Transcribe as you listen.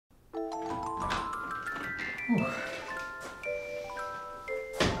Whew.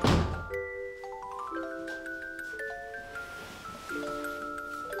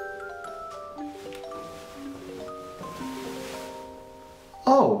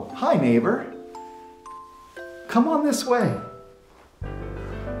 Oh, hi neighbor. Come on this way.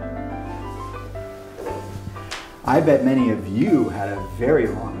 I bet many of you had a very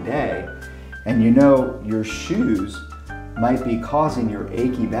long day, and you know your shoes might be causing your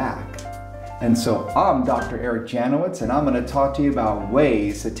achy back. And so I'm Dr. Eric Janowitz, and I'm going to talk to you about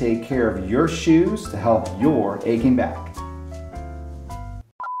ways to take care of your shoes to help your aching back.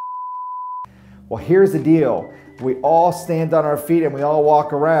 Well, here's the deal. We all stand on our feet and we all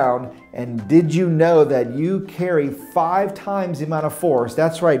walk around, and did you know that you carry 5 times the amount of force,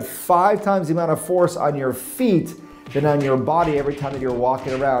 that's right, 5 times the amount of force on your feet than on your body every time that you're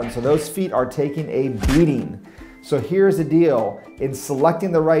walking around. So those feet are taking a beating. So here's the deal. In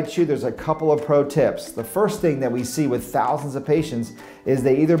selecting the right shoe, there's a couple of pro tips. The first thing that we see with thousands of patients is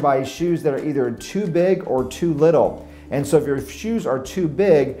they either buy shoes that are either too big or too little. And so if your shoes are too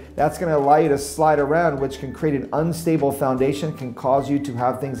big, that's going to allow you to slide around, which can create an unstable foundation, can cause you to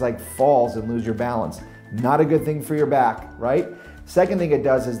have things like falls and lose your balance. Not a good thing for your back, right? Second thing it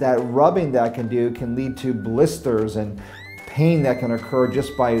does is that rubbing that can do can lead to blisters and pain that can occur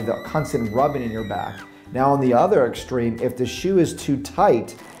just by the constant rubbing in your back. Now on the other extreme, if the shoe is too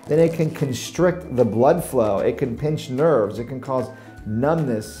tight, then it can constrict the blood flow. It can pinch nerves. It can cause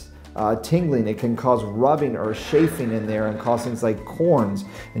numbness, tingling. It can cause rubbing or chafing in there and cause things like corns.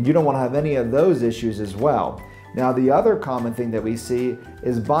 And you don't want to have any of those issues as well. Now the other common thing that we see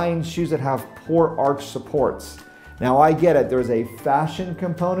is buying shoes that have poor arch supports. Now I get it, there's a fashion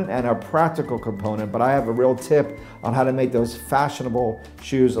component and a practical component, but I have a real tip on how to make those fashionable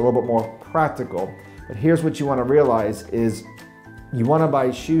shoes a little bit more practical. But here's what you want to realize is you want to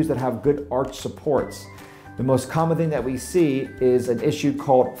buy shoes that have good arch supports. The most common thing that we see is an issue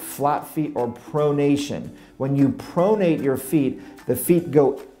called flat feet or pronation. When you pronate your feet, the feet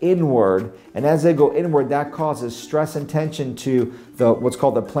go inward, and as they go inward, that causes stress and tension to what's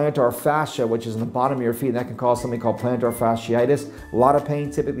called the plantar fascia, which is in the bottom of your feet, and that can cause something called plantar fasciitis. A lot of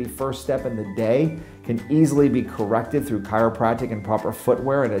pain, typically first step in the day, can easily be corrected through chiropractic and proper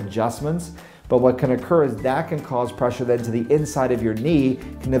footwear and adjustments. But what can occur is that can cause pressure then to the inside of your knee,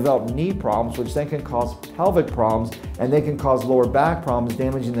 can develop knee problems, which then can cause pelvic problems, and they can cause lower back problems,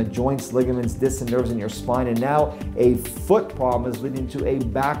 damaging the joints, ligaments, discs, and nerves in your spine. And now a foot problem is leading to a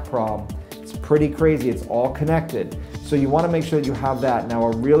back problem. It's pretty crazy. It's all connected. So you want to make sure that you have that. Now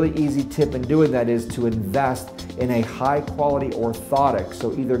a really easy tip in doing that is to invest in a high quality orthotic.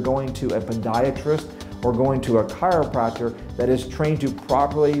 So either going to a podiatrist or going to a chiropractor that is trained to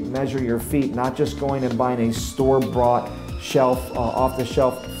properly measure your feet, not just going and buying a store-bought shelf,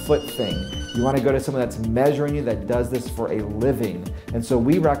 off-the-shelf foot thing. You want to go to someone that's measuring you, that does this for a living. And so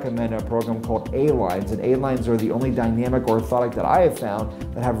we recommend a program called A-lines, and A-lines are the only dynamic orthotic that I have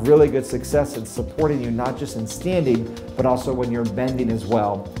found that have really good success in supporting you, not just in standing, but also when you're bending as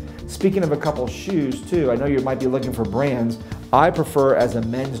well. Speaking of a couple shoes too, I know you might be looking for brands. I prefer as a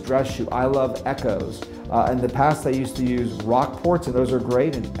men's dress shoe, I love Echoes. In the past I used to use Rockports, and those are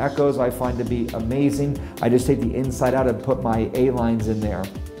great, and Echoes I find to be amazing. I just take the inside out and put my A-lines in there.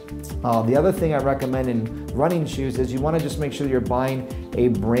 The other thing I recommend in running shoes is you want to just make sure that you're buying a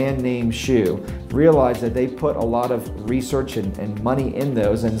brand name shoe. Realize that they put a lot of research and money in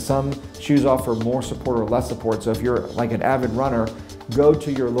those, and some shoes offer more support or less support. So if you're like an avid runner, go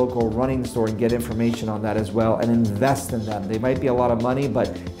to your local running store and get information on that as well, and invest in them. They might be a lot of money,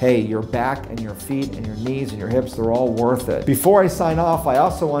 but hey, your back and your feet and your knees and your hips, they're all worth it. Before I sign off, I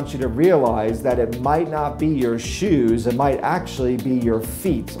also want you to realize that it might not be your shoes, it might actually be your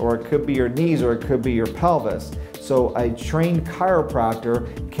feet, or it could be your knees, or it could be your pelvis. So a trained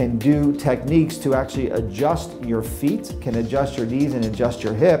chiropractor can do techniques to actually adjust your feet, can adjust your knees and adjust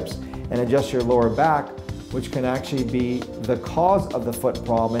your hips and adjust your lower back, which can actually be the cause of the foot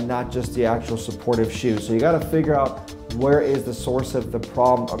problem and not just the actual supportive shoe. So you gotta figure out where is the source of the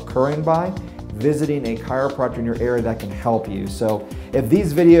problem occurring by, visiting a chiropractor in your area that can help you. So if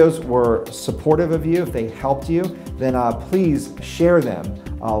these videos were supportive of you, if they helped you, then please share them,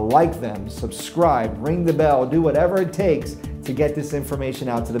 like them, subscribe, ring the bell, do whatever it takes to get this information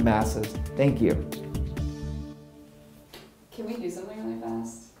out to the masses. Thank you. Can we do something really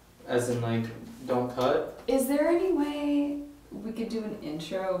fast? As in like, don't cut? Is there any way we could do an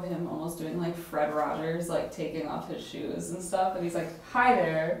intro of him almost doing like Fred Rogers, like taking off his shoes and stuff, and he's like, hi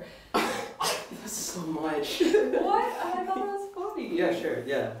there. That's so much. What? I thought that was funny. Yeah, sure.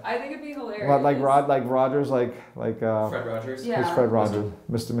 Yeah. I think it'd be hilarious. What, like Rogers, like Fred Rogers. Yeah. who's Fred Rogers?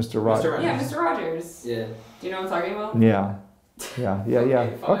 Mr. Rogers. Yeah, Mr. Rogers. Yeah. Do you know what I'm talking about? Yeah. Yeah.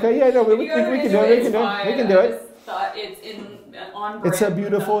 Fine. Okay, yeah, no, we If you go to can do it. it's We fine. can do I it. just thought it's on brand It's a with the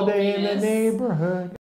beautiful day in the holiness. neighborhood.